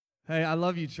Hey, I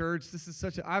love you, church. This is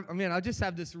such a, I mean, I just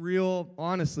have this real,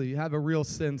 honestly, have a real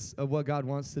sense of what God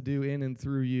wants to do in and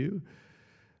through you.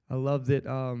 I love that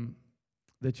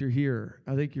that you're here.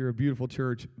 I think you're a beautiful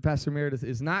church. Pastor Meredith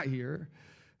is not here.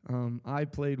 I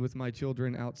played with my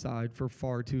children outside for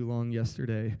far too long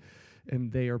yesterday,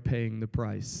 and they are paying the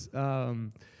price.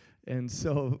 And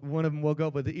so one of them woke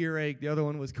up with an earache. The other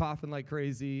one was coughing like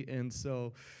crazy, and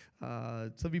so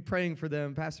be praying for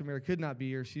them. Pastor Mary could not be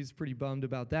here. She's pretty bummed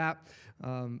about that.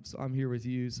 So I'm here with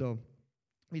you. So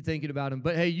be thinking about them.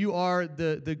 But hey, you are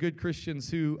the good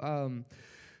Christians who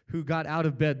got out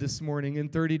of bed this morning in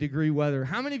 30-degree weather.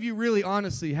 How many of you really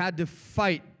honestly had to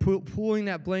fight pulling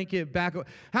that blanket back?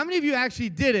 How many of you actually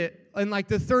did it, and like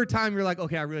the third time you're like,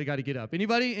 okay, I really got to get up?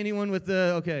 Anybody? Anyone with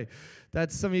the, okay.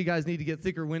 That's some of you guys need to get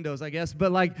thicker windows, I guess.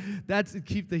 But like, that's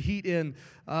keep the heat in.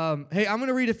 Hey, I'm going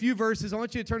to read a few verses. I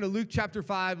want you to turn to Luke chapter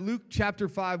 5. Luke chapter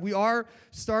 5. We are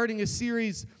starting a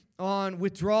series on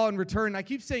withdrawal and return. I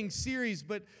keep saying series,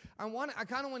 but I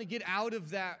kind of want to get out of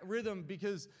that rhythm,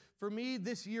 because for me,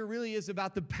 this year really is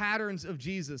about the patterns of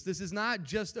Jesus. This is not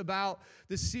just about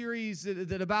the series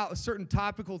that about certain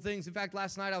topical things. In fact,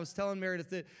 last night I was telling Meredith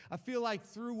that I feel like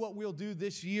through what we'll do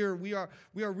this year, we are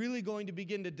really going to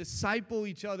begin to disciple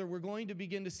each other. We're going to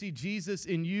begin to see Jesus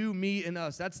in you, me, and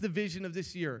us. That's the vision of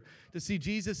this year, to see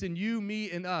Jesus in you,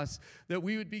 me, and us, that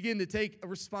we would begin to take a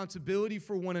responsibility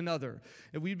for one another.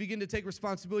 And we begin to take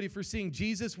responsibility for seeing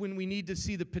Jesus when we need to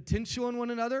see the potential in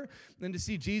one another, and to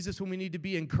see Jesus when we need to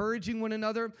be encouraging one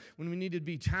another, when we need to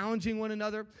be challenging one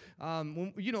another.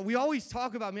 We always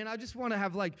talk about, man, I just want to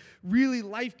have like really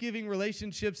life-giving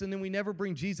relationships, and then we never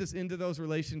bring Jesus into those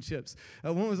relationships.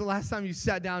 When was the last time you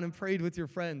sat down and prayed with your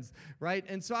friends, right?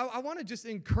 And so I want to just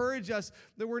encourage us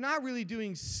that we're not really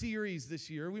doing series this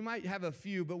year. We might have a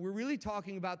few, but we're really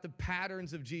talking about the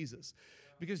patterns of Jesus.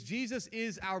 Because Jesus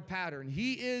is our pattern.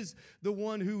 He is the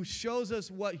one who shows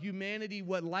us what humanity,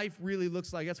 what life really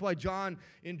looks like. That's why John,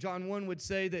 in John 1, would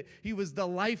say that he was the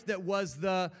life that was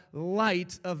the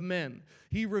light of men.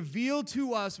 He revealed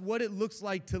to us what it looks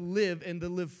like to live and to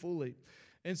live fully.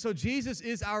 And so Jesus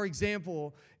is our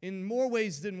example in more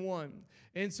ways than one.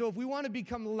 And so if we want to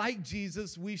become like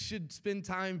Jesus, we should spend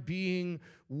time being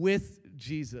with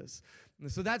Jesus.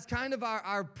 And so that's kind of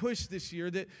our push this year,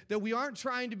 that we aren't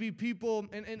trying to be people,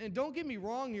 and don't get me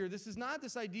wrong here, this is not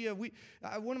this idea,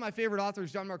 one of my favorite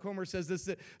authors, John Mark Comer, says this,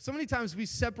 that so many times we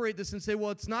separate this and say,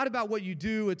 well, it's not about what you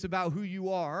do, it's about who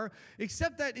you are,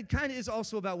 except that it kind of is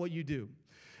also about what you do.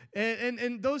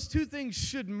 And those two things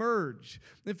should merge.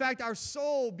 In fact, our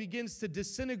soul begins to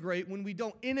disintegrate when we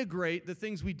don't integrate the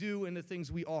things we do and the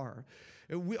things we are.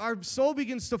 Our soul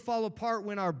begins to fall apart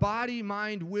when our body,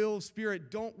 mind, will,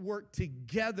 spirit don't work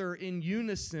together in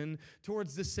unison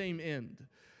towards the same end.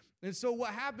 And so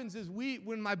what happens is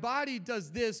when my body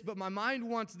does this, but my mind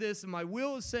wants this, and my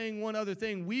will is saying one other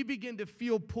thing, we begin to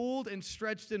feel pulled and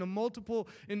stretched in a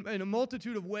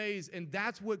multitude of ways, and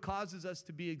that's what causes us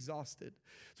to be exhausted.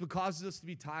 It's what causes us to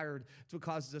be tired. It's what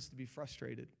causes us to be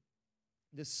frustrated.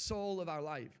 The soul of our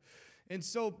life. And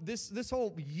so this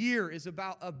whole year is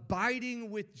about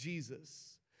abiding with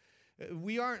Jesus.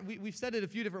 We've said it a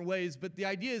few different ways, but the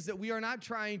idea is that we are not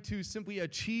trying to simply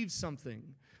achieve something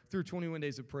through 21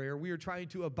 days of prayer. We are trying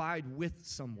to abide with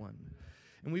someone.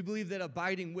 And we believe that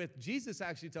abiding with, Jesus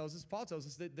actually tells us, Paul tells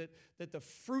us that the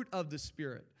fruit of the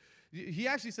Spirit, he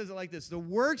actually says it like this, the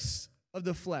works of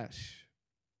the flesh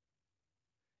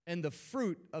and the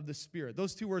fruit of the Spirit.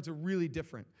 Those two words are really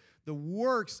different. The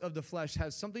works of the flesh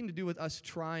has something to do with us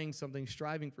trying something,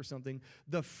 striving for something.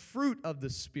 The fruit of the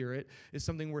Spirit is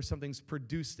something where something's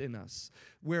produced in us,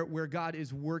 where God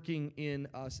is working in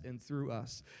us and through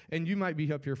us. And you might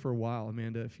be up here for a while,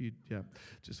 Amanda,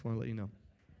 just want to let you know.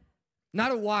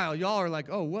 Not a while. Y'all are like,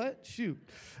 oh, what? Shoot.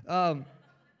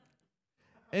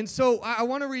 And so I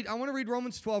want to read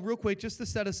Romans 12 real quick just to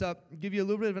set us up, give you a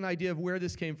little bit of an idea of where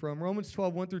this came from. Romans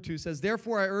 12, 1 through 2 says,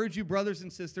 "Therefore I urge you, brothers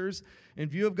and sisters, in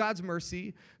view of God's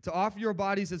mercy, to offer your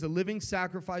bodies as a living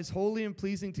sacrifice, holy and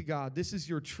pleasing to God. This is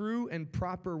your true and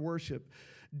proper worship.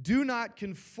 Do not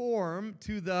conform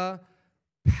to the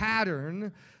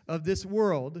pattern of this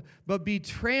world, but be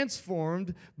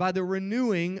transformed by the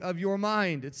renewing of your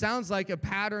mind." It sounds like a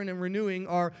pattern and renewing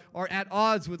are at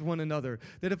odds with one another.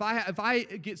 That if I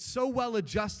get so well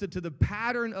adjusted to the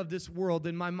pattern of this world,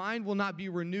 then my mind will not be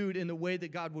renewed in the way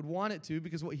that God would want it to,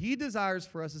 because what he desires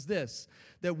for us is this,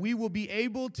 that we will be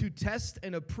able to test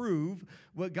and approve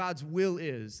what God's will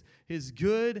is, his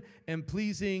good and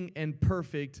pleasing and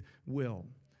perfect will.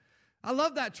 I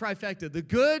love that trifecta, the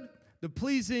good, the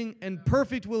pleasing and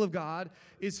perfect will of God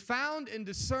is found and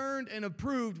discerned and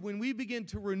approved when we begin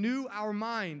to renew our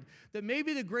mind. That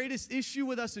maybe the greatest issue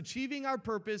with us achieving our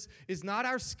purpose is not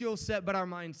our skill set, but our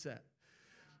mindset.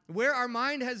 Where our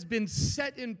mind has been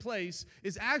set in place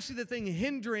is actually the thing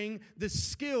hindering the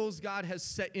skills God has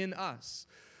set in us.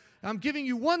 I'm giving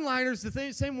you one-liners,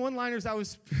 the same one-liners I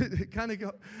was kind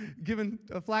of giving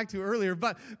a flack to earlier.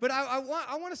 But I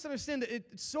want us to understand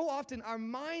that so often our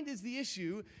mind is the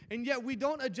issue, and yet we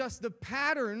don't adjust the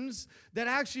patterns that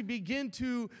actually begin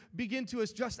to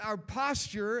adjust our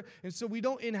posture, and so we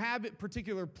don't inhabit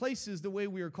particular places the way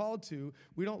we are called to.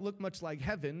 We don't look much like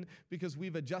heaven because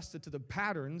we've adjusted to the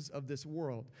patterns of this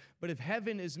world. But if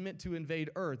heaven is meant to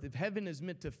invade earth, if heaven is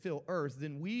meant to fill earth,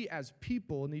 then we as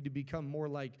people need to become more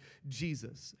like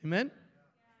Jesus. Amen?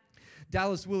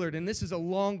 Dallas Willard, and this is a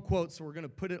long quote, so we're going to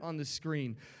put it on the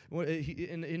screen.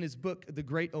 In his book, The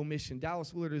Great Omission,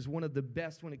 Dallas Willard is one of the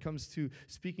best when it comes to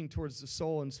speaking towards the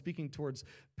soul and speaking towards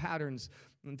patterns.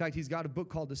 In fact, he's got a book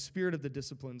called The Spirit of the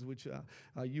Disciplines, which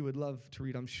you would love to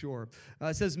read, I'm sure.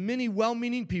 It says, many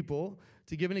well-meaning people,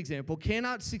 to give an example,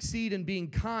 cannot succeed in being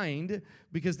kind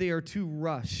because they are too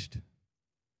rushed.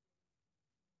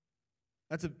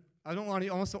 I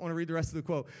almost don't want to read the rest of the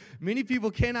quote. Many people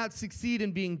cannot succeed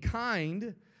in being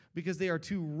kind because they are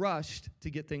too rushed to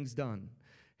get things done.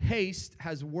 Haste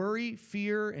has worry,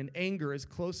 fear, and anger as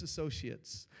close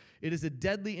associates. It is a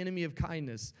deadly enemy of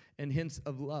kindness and hence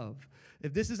of love.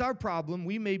 If this is our problem,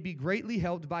 we may be greatly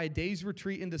helped by a day's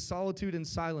retreat into solitude and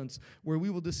silence where we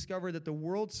will discover that the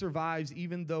world survives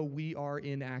even though we are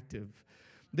inactive.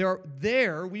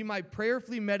 There, we might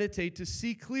prayerfully meditate to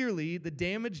see clearly the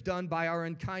damage done by our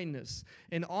unkindness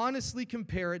and honestly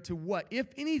compare it to what, if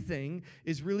anything,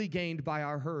 is really gained by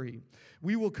our hurry.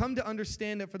 We will come to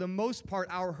understand that for the most part,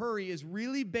 our hurry is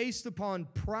really based upon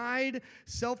pride,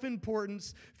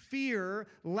 self-importance, fear,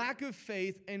 lack of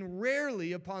faith, and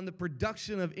rarely upon the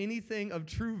production of anything of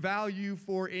true value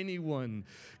for anyone.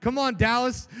 Come on,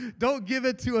 Dallas. Don't give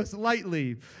it to us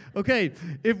lightly. Okay,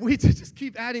 if we just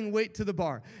keep adding weight to the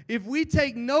bar. If we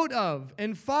take note of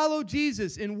and follow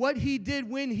Jesus in what he did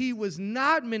when he was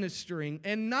not ministering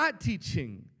and not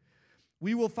teaching,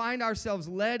 we will find ourselves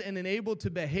led and enabled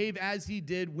to behave as he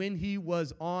did when he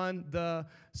was on the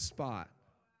spot.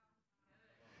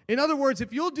 In other words,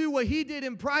 if you'll do what he did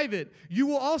in private, you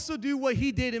will also do what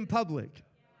he did in public.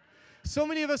 So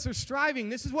many of us are striving.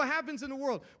 This is what happens in the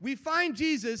world. We find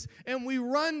Jesus and we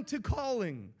run to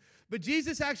calling. But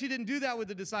Jesus actually didn't do that with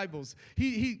the disciples.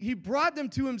 He brought them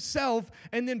to himself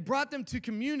and then brought them to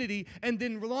community and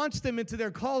then launched them into their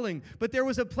calling. But there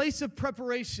was a place of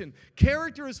preparation.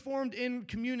 Character is formed in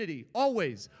community,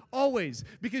 always, always.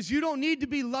 Because you don't need to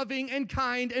be loving and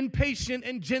kind and patient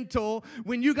and gentle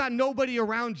when you got nobody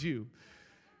around you.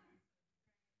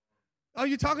 Oh,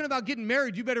 you're talking about getting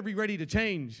married, you better be ready to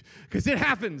change because it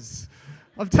happens.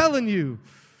 I'm telling you.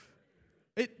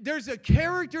 There's a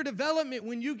character development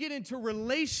when you get into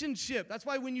relationship. That's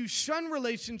why when you shun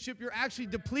relationship, you're actually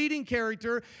depleting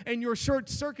character and you're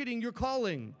short-circuiting your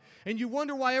calling. And you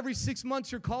wonder why every 6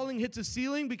 months your calling hits a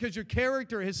ceiling because your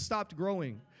character has stopped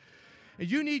growing. And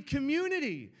you need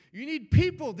community. You need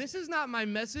people. This is not my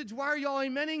message. Why are y'all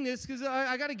amening this? Because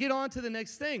I got to get on to the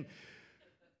next thing.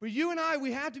 But you and I,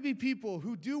 we have to be people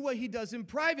who do what he does in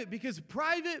private because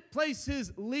private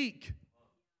places leak.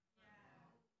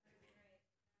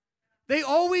 They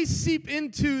always seep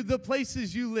into the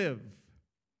places you live.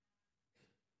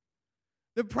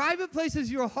 The private places,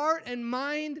 your heart and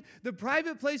mind, the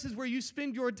private places where you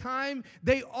spend your time,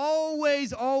 they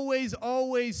always, always,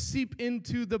 always seep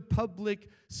into the public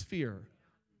sphere.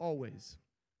 Always.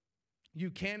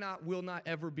 You will not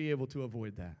ever be able to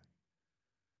avoid that.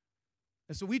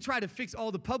 And so we try to fix all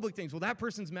the public things. Well, that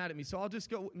person's mad at me, so I'll just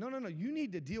go. No. You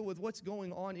need to deal with what's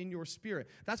going on in your spirit.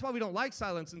 That's why we don't like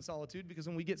silence and solitude, because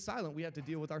when we get silent, we have to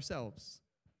deal with ourselves.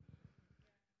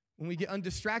 When we get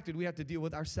undistracted, we have to deal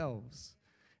with ourselves.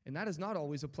 And that is not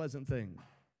always a pleasant thing.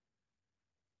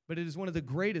 But it is one of the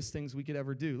greatest things we could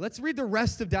ever do. Let's read the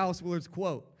rest of Dallas Willard's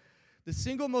quote. The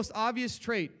single most obvious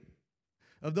trait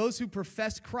of those who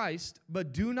profess Christ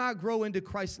but do not grow into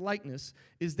Christ's likeness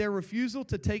is their refusal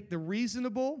to take the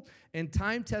reasonable and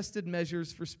time-tested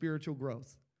measures for spiritual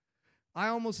growth. I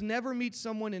almost never meet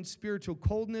someone in spiritual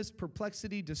coldness,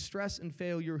 perplexity, distress, and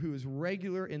failure who is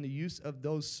regular in the use of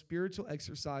those spiritual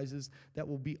exercises that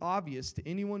will be obvious to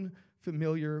anyone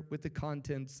familiar with the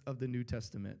contents of the New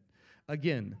Testament.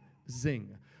 Again,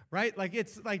 zing, right?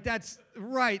 It's like that's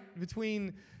right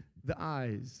between the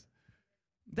eyes.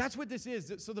 That's what this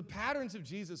is. So the patterns of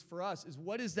Jesus for us is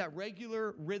what is that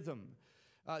regular rhythm?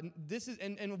 This is,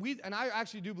 and I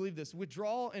actually do believe this.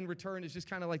 Withdrawal and return is just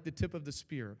kind of like the tip of the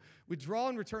spear. Withdrawal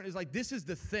and return is like, this is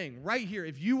the thing right here.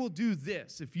 If you will do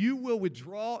this, if you will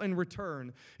withdraw and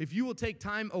return, if you will take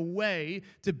time away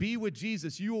to be with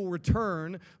Jesus, you will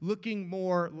return looking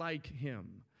more like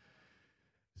him.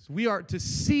 So we are to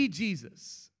see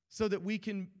Jesus so that we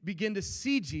can begin to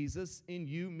see Jesus in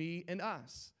you, me, and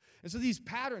us. And so these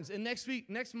patterns, and next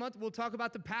month, we'll talk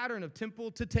about the pattern of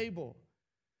temple to table.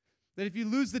 That if you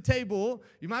lose the table,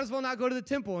 you might as well not go to the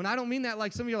temple. And I don't mean that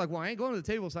like some of you are like, well, I ain't going to the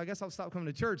table, so I guess I'll stop coming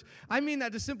to church. I mean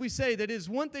that to simply say that it is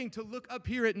one thing to look up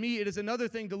here at me. It is another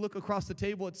thing to look across the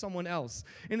table at someone else.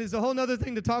 And it is a whole other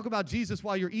thing to talk about Jesus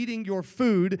while you're eating your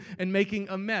food and making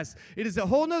a mess. It is a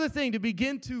whole other thing to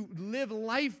begin to live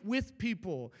life with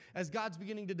people as God's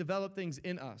beginning to develop things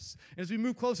in us. And as we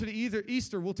move closer to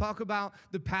Easter, we'll talk about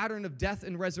the pattern of death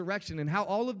and resurrection and how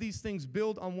all of these things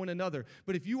build on one another.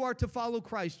 But if you are to follow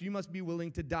Christ, you must be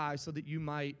willing to die so that you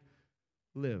might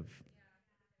live.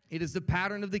 It is the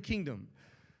pattern of the kingdom.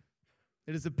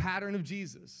 It is the pattern of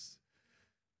Jesus.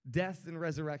 Death and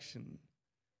resurrection.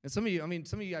 And some of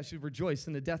you guys should rejoice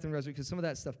in the death and resurrection because some of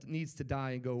that stuff needs to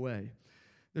die and go away.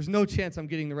 There's no chance I'm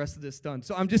getting the rest of this done.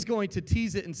 So I'm just going to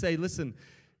tease it and say, listen,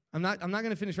 I'm not going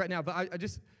to finish right now, but I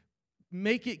just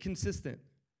make it consistent.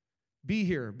 Be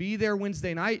here. Be there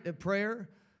Wednesday night at prayer.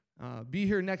 Be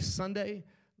here next Sunday.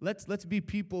 Let's be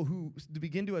people who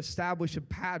begin to establish a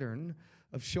pattern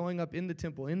of showing up in the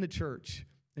temple, in the church,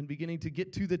 and beginning to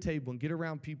get to the table and get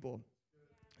around people.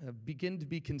 Begin to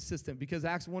be consistent, because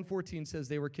Acts 1:14 says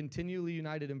they were continually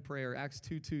united in prayer. Acts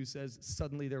 2:2 says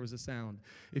suddenly there was a sound.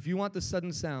 If you want the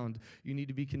sudden sound, you need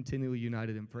to be continually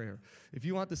united in prayer. If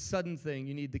you want the sudden thing,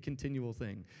 you need the continual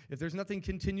thing. If there's nothing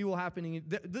continual happening,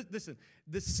 listen,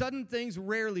 the sudden things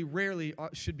rarely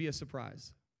should be a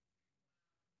surprise.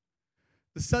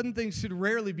 The sudden things should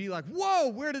rarely be like, whoa,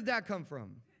 where did that come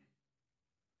from?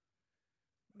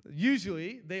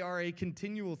 Usually, they are a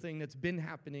continual thing that's been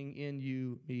happening in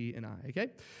you, me, and I, okay?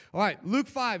 All right, Luke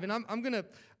 5, and I'm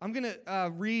gonna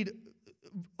read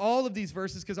all of these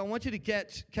verses because I want you to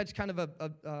catch kind of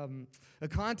a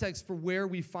context for where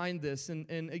we find this.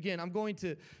 And again, I'm going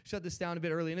to shut this down a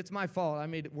bit early, and it's my fault. I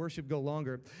made worship go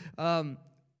longer.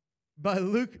 But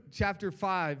Luke chapter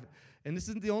 5, and this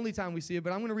isn't the only time we see it,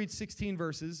 but I'm going to read 16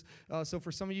 verses. So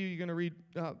for some of you, you're going to read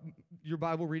your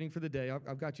Bible reading for the day.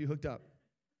 I've got you hooked up.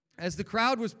 As the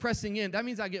crowd was pressing in, that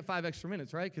means I get 5 extra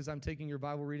minutes, right? Because I'm taking your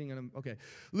Bible reading and okay.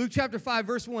 Luke chapter 5,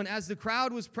 verse 1. As the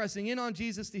crowd was pressing in on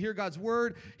Jesus to hear God's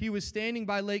word, he was standing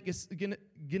by Lake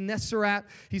Gennesaret.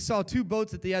 He saw 2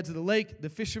 boats at the edge of the lake. The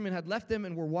fishermen had left them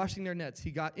and were washing their nets.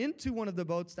 He got into one of the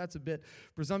boats, that's a bit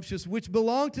presumptuous, which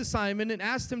belonged to Simon, and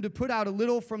asked him to put out a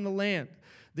little from the land.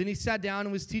 Then he sat down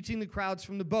and was teaching the crowds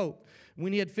from the boat.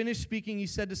 When he had finished speaking, he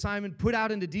said to Simon, "Put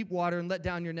out into deep water and let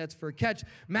down your nets for a catch."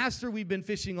 "Master, we've been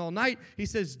fishing all night." He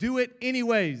says, "Do it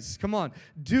anyways." Come on.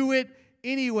 "Do it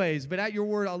anyways, but at your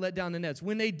word, I'll let down the nets."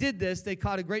 When they did this, they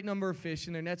caught a great number of fish,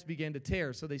 and their nets began to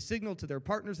tear. So they signaled to their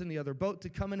partners in the other boat to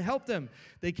come and help them.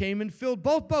 They came and filled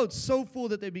both boats so full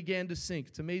that they began to sink.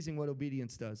 It's amazing what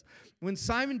obedience does. When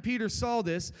Simon Peter saw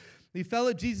this, he fell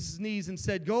at Jesus' knees and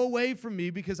said, "Go away from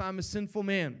me, because I'm a sinful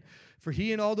man." For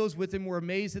he and all those with him were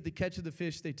amazed at the catch of the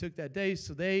fish they took that day.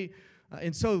 So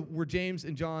were James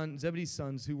and John, Zebedee's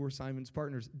sons, who were Simon's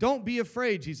partners. "Don't be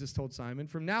afraid," Jesus told Simon.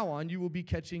 "From now on, you will be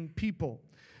catching people."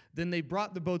 Then they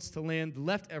brought the boats to land,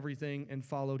 left everything, and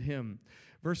followed him.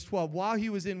 Verse 12, while he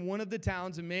was in one of the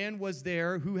towns, a man was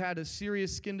there who had a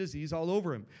serious skin disease all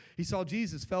over him. He saw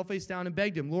Jesus, fell face down, and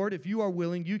begged him, "Lord, if you are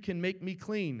willing, you can make me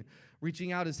clean."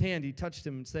 Reaching out his hand, he touched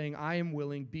him, saying, "I am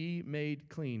willing, be made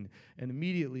clean." And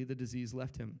immediately the disease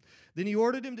left him. Then he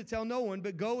ordered him to tell no one,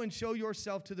 but go and show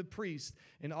yourself to the priest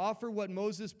and offer what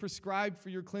Moses prescribed for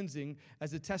your cleansing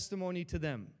as a testimony to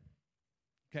them.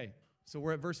 Okay. So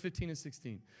we're at verse 15 and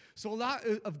 16. So a lot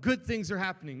of good things are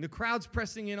happening. The crowd's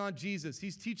pressing in on Jesus.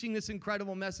 He's teaching this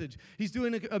incredible message. He's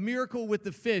doing a miracle with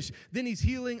the fish. Then he's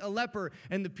healing a leper.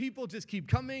 And the people just keep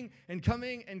coming and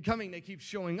coming and coming. They keep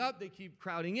showing up. They keep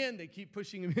crowding in. They keep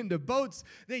pushing him into boats.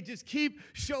 They just keep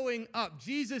showing up.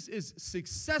 Jesus is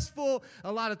successful.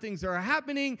 A lot of things are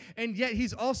happening. And yet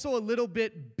he's also a little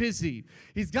bit busy.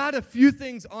 He's got a few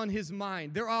things on his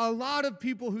mind. There are a lot of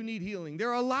people who need healing. There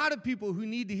are a lot of people who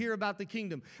need to hear about the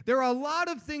kingdom. There are a lot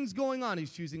of things going on.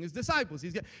 He's choosing his disciples.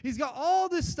 He's got all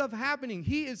this stuff happening.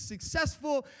 He is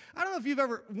successful. I don't know if you've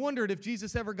ever wondered if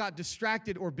Jesus ever got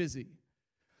distracted or busy.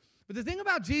 But the thing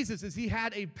about Jesus is he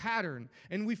had a pattern,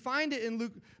 and we find it in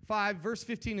Luke 5, verse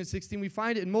 15 and 16. We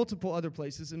find it in multiple other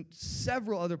places, and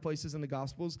several other places in the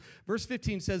Gospels. Verse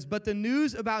 15 says, "But the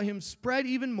news about him spread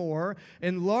even more,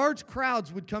 and large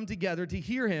crowds would come together to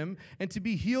hear him and to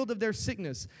be healed of their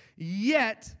sickness.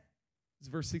 Yet," this is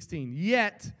verse 16,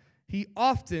 "yet he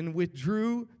often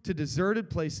withdrew to deserted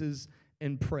places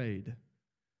and prayed."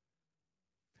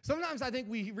 Sometimes I think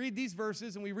we read these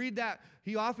verses and we read that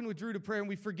he often withdrew to prayer and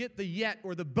we forget the yet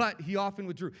or the but he often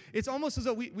withdrew. It's almost as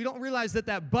though we don't realize that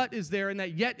that but is there and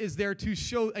that yet is there to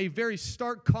show a very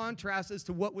stark contrast as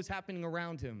to what was happening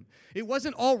around him. It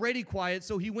wasn't already quiet,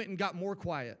 so he went and got more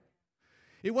quiet.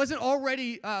 It wasn't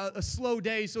already a slow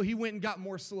day, so he went and got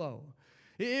more slow.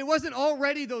 It wasn't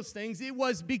already those things. It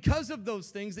was because of those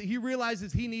things that he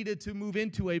realizes he needed to move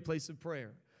into a place of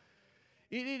prayer.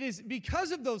 It is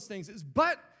because of those things.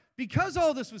 But because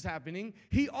all this was happening,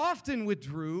 he often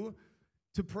withdrew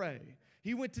to pray.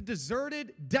 He went to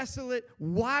deserted, desolate,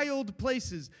 wild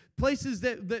places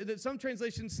that some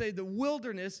translations say the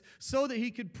wilderness, so that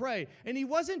he could pray. And he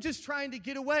wasn't just trying to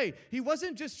get away. He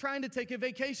wasn't just trying to take a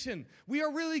vacation. We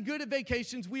are really good at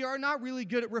vacations. We are not really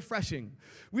good at refreshing.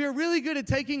 We are really good at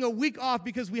taking a week off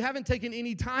because we haven't taken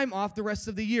any time off the rest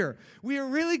of the year. We are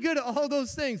really good at all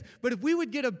those things. But if we would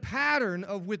get a pattern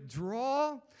of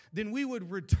withdrawal, then we would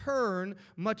return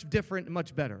much different,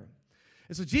 much better.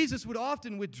 And so Jesus would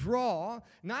often withdraw,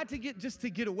 not to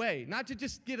get away, not to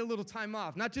just get a little time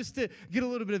off, not just to get a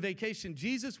little bit of vacation.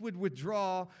 Jesus would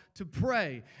withdraw to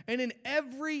pray. And in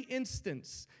every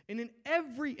instance,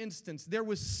 there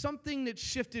was something that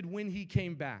shifted when he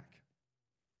came back.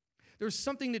 There was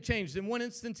something that changed. In one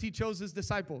instance, he chose his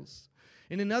disciples.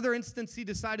 In another instance, he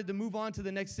decided to move on to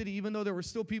the next city, even though there were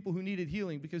still people who needed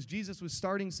healing, because Jesus was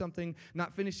starting something,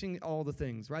 not finishing all the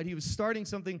things, right? He was starting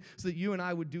something so that you and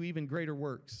I would do even greater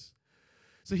works.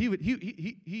 So he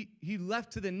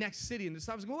left to the next city, and the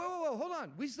disciples go, whoa, hold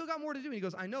on. We still got more to do. And he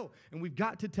goes, I know, and we've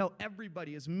got to tell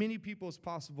everybody, as many people as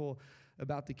possible,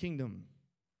 about the kingdom.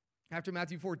 After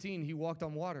Matthew 14, he walked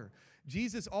on water.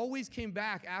 Jesus always came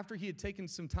back after he had taken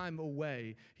some time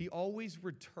away. He always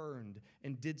returned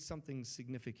and did something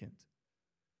significant.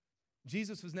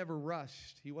 Jesus was never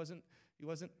rushed. He was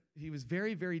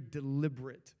very, very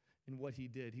deliberate in what he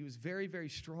did. He was very, very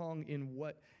strong in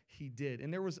what he did.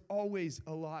 And there was always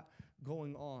a lot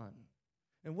going on.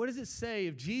 And what does it say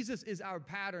if Jesus is our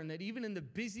pattern, that even in the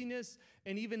busyness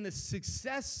and even the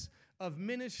success of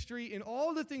ministry and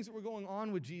all the things that were going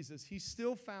on with Jesus, he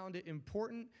still found it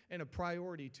important and a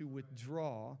priority to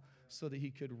withdraw so that he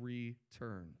could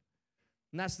return.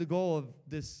 And that's the goal of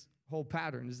this whole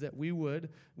pattern, is that we would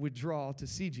withdraw to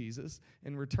see Jesus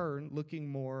and return looking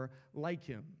more like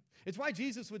him. It's why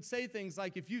Jesus would say things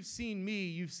like, if you've seen me,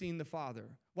 you've seen the Father.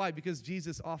 Why? Because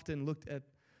Jesus often looked at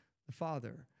the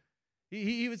Father.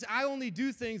 He was, I only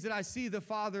do things that I see the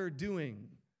Father doing.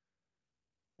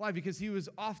 Why? Because he was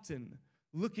often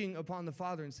looking upon the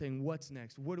Father and saying, what's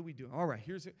next? What are we doing? All right,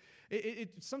 here's it.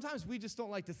 Sometimes we just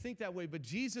don't like to think that way, but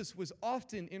Jesus was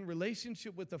often in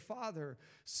relationship with the Father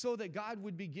so that God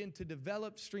would begin to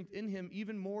develop strength in him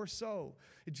even more so.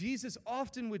 Jesus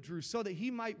often withdrew so that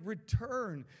he might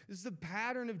return. This is the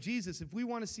pattern of Jesus. If we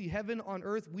want to see heaven on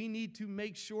earth, we need to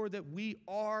make sure that we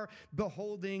are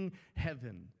beholding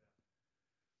heaven.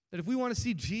 That if we want to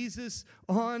see Jesus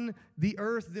on the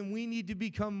earth, then we need to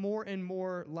become more and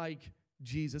more like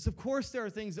Jesus. Of course, there are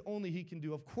things that only he can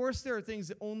do. Of course, there are things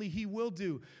that only he will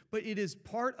do. But it is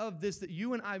part of this that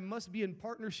you and I must be in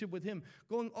partnership with him.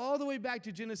 Going all the way back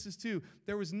to Genesis 2,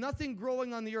 there was nothing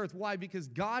growing on the earth. Why? Because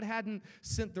God hadn't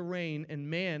sent the rain and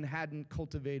man hadn't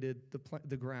cultivated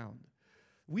the ground.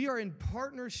 We are in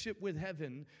partnership with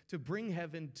heaven to bring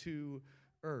heaven to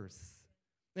earth.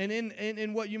 And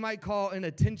in what you might call an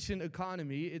attention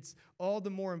economy, it's all the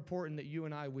more important that you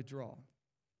and I withdraw.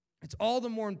 It's all the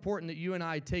more important that you and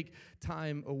I take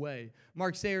time away.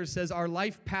 Mark Sayers says, our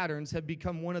life patterns have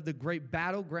become one of the great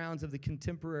battlegrounds of the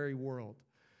contemporary world.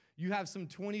 You have some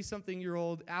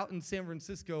 20-something-year-old out in San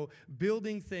Francisco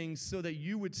building things so that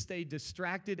you would stay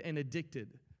distracted and addicted.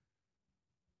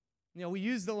 You know, we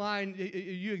use the line, are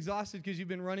you exhausted because you've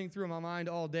been running through my mind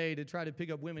all day to try to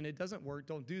pick up women? It doesn't work.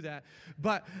 Don't do that.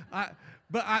 But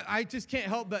I just can't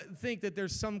help but think that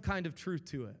there's some kind of truth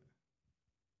to it.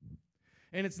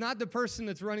 And it's not the person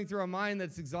that's running through our mind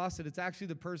that's exhausted. It's actually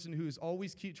the person who is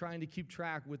always trying to keep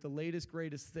track with the latest,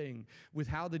 greatest thing, with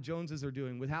how the Joneses are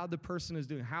doing, with how the person is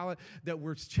doing, that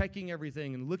we're checking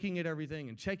everything and looking at everything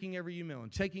and checking every email and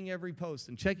checking every post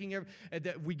and checking and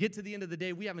that we get to the end of the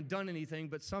day, we haven't done anything,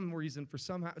 but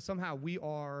somehow we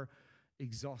are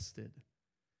exhausted.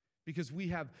 because we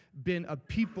have been a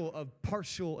people of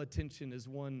partial attention, as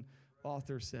one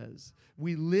author says.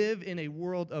 We live in a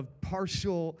world of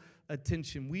partial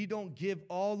attention. We don't give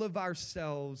all of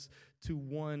ourselves to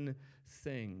one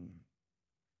thing.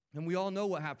 And we all know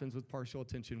what happens with partial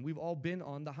attention. We've all been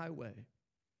on the highway.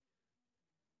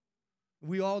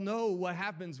 We all know what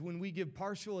happens when we give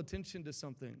partial attention to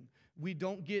something. We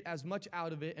don't get as much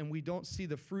out of it, and we don't see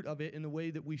the fruit of it in the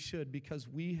way that we should because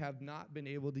we have not been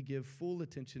able to give full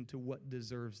attention to what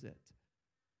deserves it.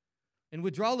 And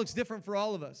withdrawal looks different for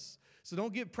all of us. So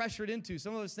don't get pressured into.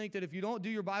 Some of us think that if you don't do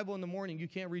your Bible in the morning, you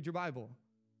can't read your Bible.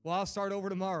 Well, I'll start over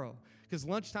tomorrow because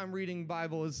lunchtime reading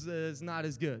Bible is not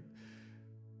as good.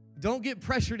 Don't get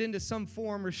pressured into some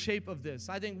form or shape of this.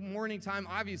 I think morning time,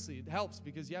 obviously, it helps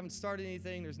because you haven't started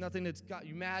anything. There's nothing that's got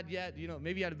you mad yet. You know,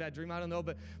 maybe you had a bad dream. I don't know.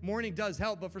 But morning does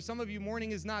help. But for some of you,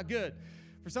 morning is not good.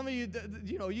 For some of you,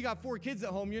 you know, you got 4 kids at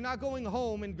home. You're not going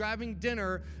home and grabbing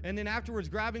dinner and then afterwards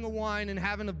grabbing a wine and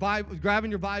having a Bible, grabbing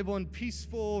your Bible and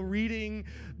peaceful reading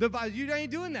the Bible. You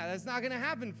ain't doing that. That's not going to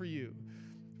happen for you.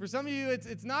 For some of you,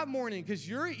 it's not morning because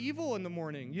you're evil in the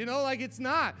morning. You know, like it's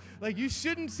not. Like you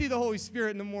shouldn't see the Holy Spirit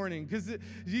in the morning because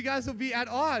you guys will be at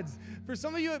odds. For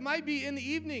some of you, it might be in the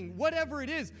evening. Whatever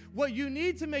it is, what you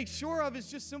need to make sure of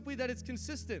is just simply that it's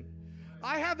consistent.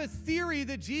 I have a theory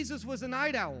that Jesus was a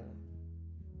night owl.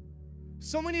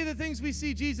 So many of the things we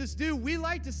see Jesus do, we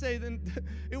like to say that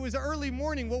it was early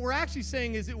morning. What we're actually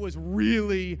saying is it was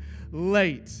really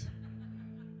late.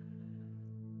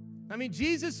 I mean,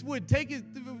 Jesus would take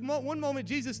one moment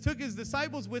Jesus took his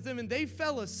disciples with him and they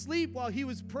fell asleep while he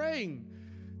was praying.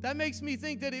 That makes me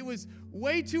think that it was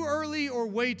way too early or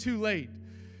way too late.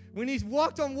 When he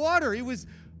walked on water, it was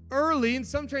early, and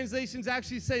some translations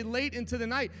actually say late into the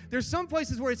night. There's some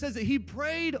places where it says that he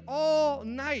prayed all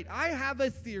night. I have a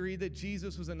theory that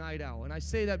Jesus was a night owl, and I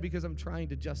say that because I'm trying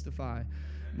to justify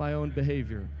my own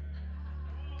behavior.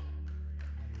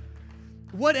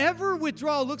 Whatever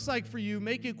withdrawal looks like for you,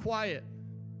 make it quiet.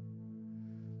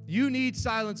 You need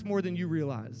silence more than you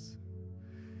realize.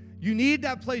 You need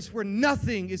that place where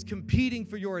nothing is competing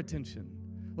for your attention.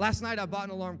 Last night I bought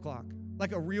an alarm clock,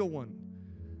 like a real one.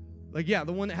 Like, yeah,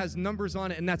 the one that has numbers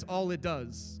on it, and that's all it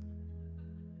does.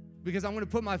 Because I'm going to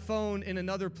put my phone in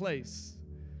another place.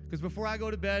 Because before I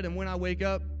go to bed and when I wake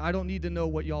up, I don't need to know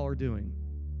what y'all are doing.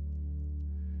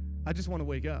 I just want to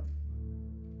wake up.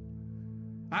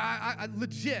 I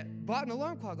legit bought an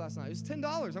alarm clock last night. It was $10.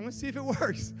 I'm going to see if it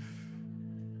works.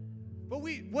 But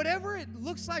whatever it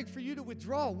looks like for you to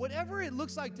withdraw, whatever it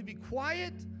looks like to be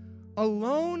quiet,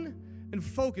 alone, and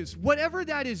focused, whatever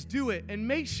that is, do it, and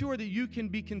make sure that you can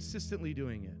be consistently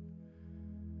doing it.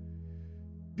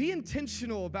 Be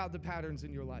intentional about the patterns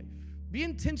in your life. Be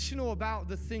intentional about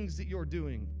the things that you're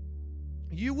doing.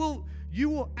 You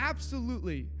will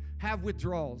absolutely have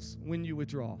withdrawals when you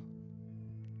withdraw.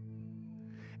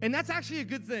 And that's actually a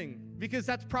good thing because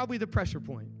that's probably the pressure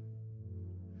point.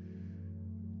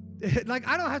 Like,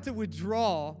 I don't have to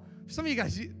withdraw. Some of you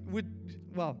guys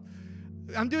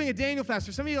I'm doing a Daniel fast.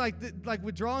 For some of you, like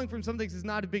withdrawing from some things is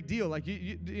not a big deal. Like,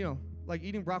 you know, like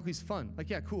eating broccoli is fun. Like,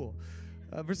 yeah, cool.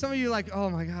 For some of you, like, oh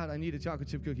my God, I need a chocolate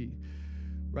chip cookie,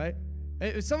 right?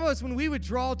 Some of us, when we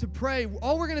withdraw to pray,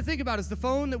 all we're going to think about is the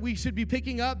phone that we should be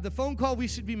picking up, the phone call we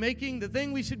should be making, the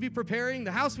thing we should be preparing,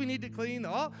 the house we need to clean,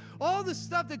 all the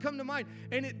stuff that come to mind.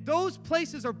 And those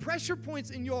places are pressure points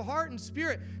in your heart and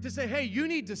spirit to say, hey, you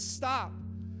need to stop.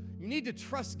 You need to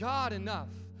trust God enough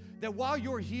that while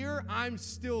you're here, I'm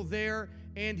still there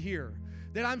and here.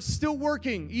 That I'm still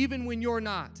working even when you're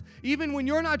not. Even when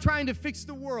you're not trying to fix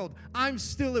the world, I'm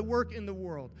still at work in the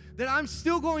world. That I'm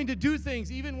still going to do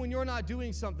things even when you're not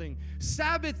doing something.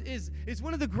 Sabbath is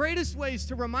one of the greatest ways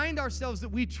to remind ourselves that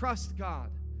we trust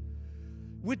God.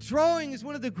 Withdrawing is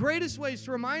one of the greatest ways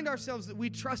to remind ourselves that we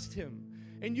trust Him.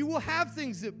 And you will have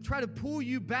things that try to pull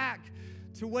you back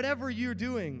to whatever you're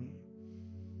doing.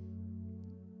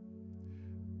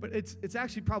 But it's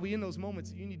actually probably in those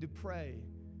moments that you need to pray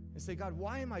and say, God,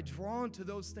 why am I drawn to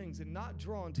those things and not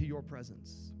drawn to your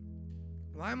presence?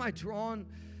 Why am I drawn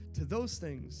to those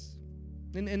things?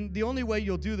 And the only way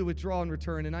you'll do the withdrawal and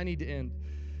return, and I need to end,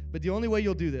 but the only way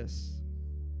you'll do this,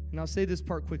 and I'll say this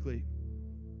part quickly,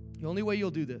 the only way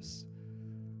you'll do this,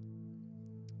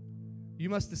 you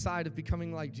must decide if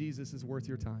becoming like Jesus is worth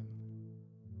your time.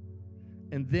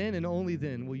 And then and only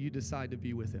then will you decide to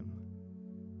be with Him.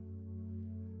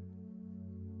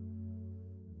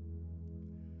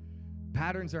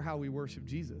 Patterns are how we worship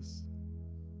Jesus.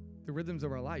 The rhythms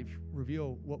of our life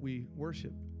reveal what we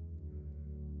worship.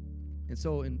 And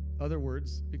so, in other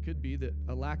words, it could be that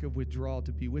a lack of withdrawal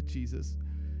to be with Jesus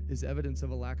is evidence of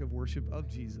a lack of worship of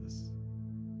Jesus.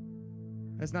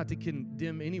 That's not to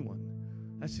condemn anyone.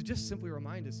 That's to just simply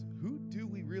remind us, who do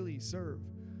we really serve?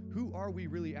 Who are we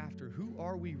really after? Who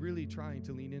are we really trying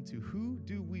to lean into? Who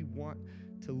do we want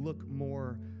to look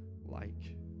more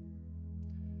like?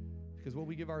 Because what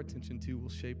we give our attention to will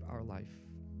shape our life.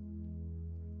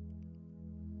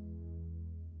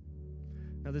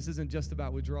 Now, this isn't just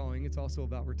about withdrawing. It's also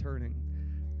about returning.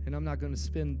 And I'm not going to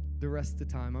spend the rest of the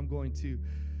time. I'm going to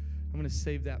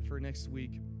save that for next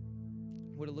week,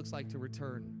 what it looks like to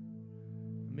return.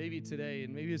 Maybe today,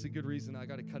 and maybe it's a good reason I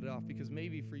got to cut it off, because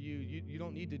maybe for you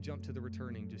don't need to jump to the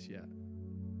returning just yet.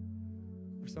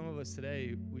 For some of us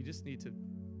today, we just need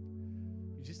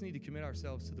to commit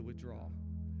ourselves to the withdrawal,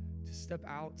 to step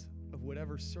out of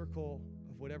whatever circle,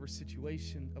 of whatever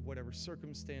situation, of whatever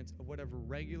circumstance, of whatever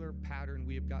regular pattern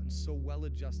we have gotten so well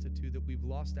adjusted to that we've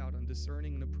lost out on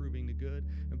discerning and approving the good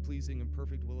and pleasing and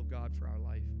perfect will of God for our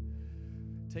life.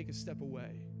 Take a step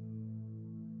away.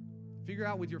 Figure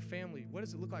out with your family, what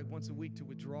does it look like once a week to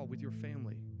withdraw with your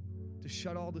family? To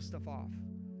shut all this stuff off,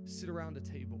 sit around a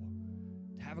table,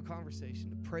 to have a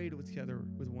conversation, to pray together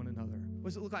with one another. What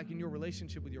does it look like in your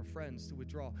relationship with your friends to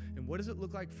withdraw? And what does it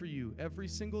look like for you every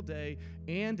single day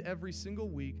and every single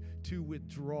week to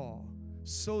withdraw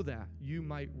so that you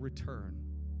might return?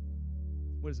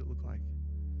 What does it look like?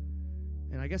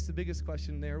 And I guess the biggest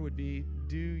question there would be,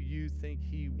 do you think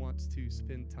he wants to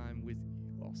spend time with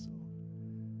you also?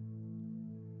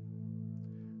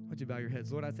 Why don't you bow your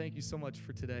heads? Lord, I thank you so much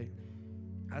for today.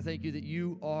 I thank you that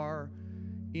you are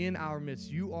in our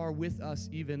midst. You are with us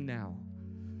even now.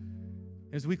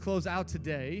 As we close out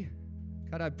today,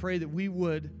 God, I pray that we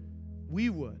would,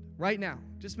 right now,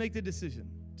 just make the decision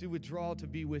to withdraw to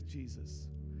be with Jesus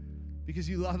because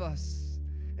you love us.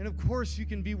 And of course, you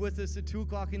can be with us at 2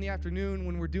 o'clock in the afternoon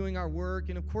when we're doing our work.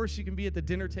 And of course, you can be at the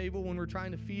dinner table when we're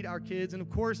trying to feed our kids. And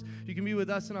of course, you can be with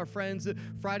us and our friends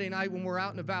Friday night when we're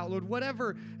out and about. Lord,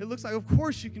 whatever it looks like, of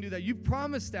course you can do that. You've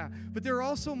promised that. But there are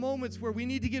also moments where we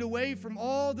need to get away from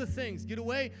all the things, get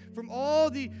away from all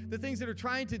the things that are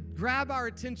trying to grab our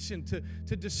attention,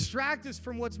 to distract us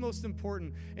from what's most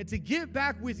important, and to get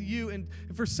back with you. And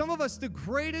for some of us, the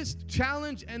greatest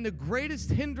challenge and the greatest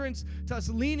hindrance to us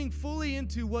leaning fully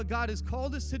into what God has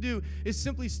called us to do is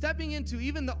simply stepping into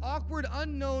even the awkward,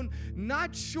 unknown,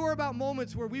 not sure about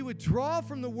moments where we withdraw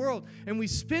from the world and we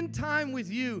spend time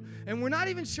with you, and we're not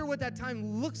even sure what that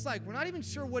time looks like. We're not even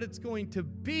sure what it's going to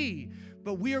be,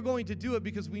 but we are going to do it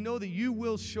because we know that you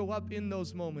will show up in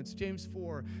those moments. James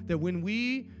 4, that when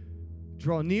we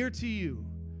draw near to you,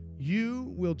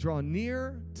 you will draw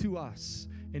near to us,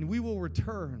 and we will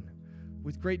return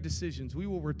with great decisions. We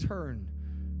will return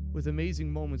with amazing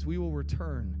moments. We will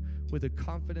return with a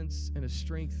confidence and a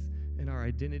strength in our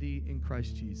identity in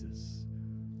Christ Jesus.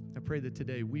 I pray that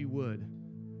today we would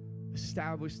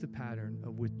establish the pattern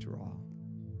of withdrawal,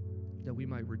 that we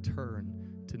might return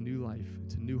to new life,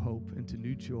 to new hope, and to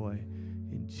new joy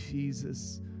in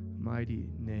Jesus' mighty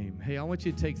name. Hey, I want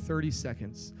you to take 30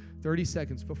 seconds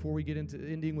before we get into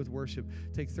ending with worship.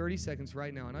 Take 30 seconds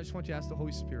right now, and I just want you to ask the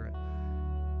Holy Spirit,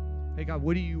 hey, God,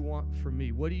 what do you want from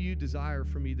me? What do you desire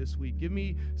from me this week? Give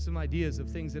me some ideas of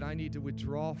things that I need to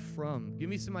withdraw from. Give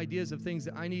me some ideas of things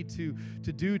that I need to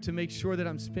do to make sure that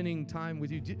I'm spending time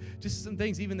with you. Just some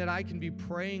things even that I can be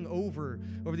praying over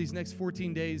these next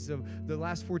 14 days of the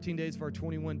last 14 days of our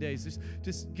 21 days.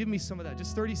 Just give me some of that.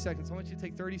 Just 30 seconds. I want you to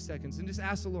take 30 seconds and just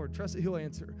ask the Lord. Trust that he'll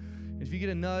answer. And if you get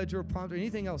a nudge or a prompt or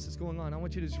anything else that's going on, I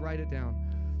want you to just write it down.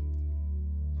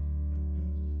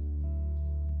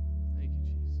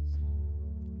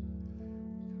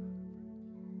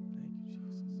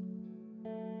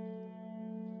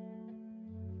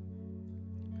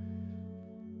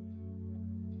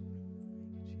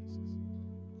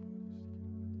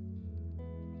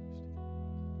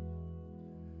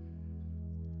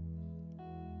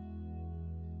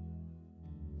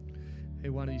 Hey,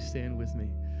 why don't you stand with me?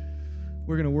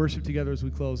 We're going to worship together as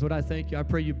we close. Lord, I thank you. I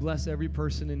pray you bless every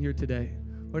person in here today.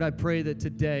 Lord, I pray that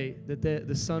today that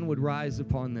the sun would rise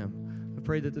upon them. I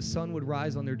pray that the sun would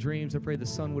rise on their dreams. I pray the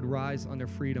sun would rise on their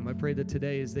freedom. I pray that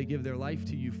today as they give their life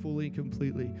to you fully and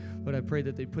completely, Lord, I pray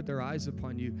that they put their eyes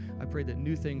upon you. I pray that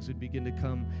new things would begin to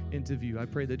come into view. I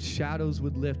pray that shadows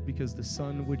would lift because the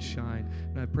sun would shine.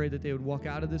 And I pray that they would walk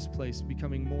out of this place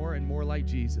becoming more and more like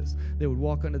Jesus. They would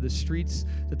walk onto the streets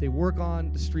that they work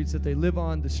on, the streets that they live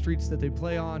on, the streets that they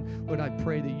play on. Lord, I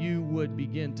pray that you would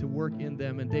begin to work in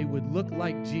them and they would look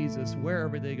like Jesus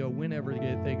wherever they go, whenever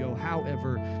they go,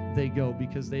 however they go,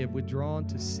 because they have withdrawn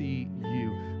to see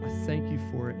you. I thank you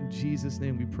for it. In Jesus'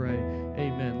 name we pray.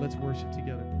 Amen. Let's worship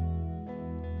together.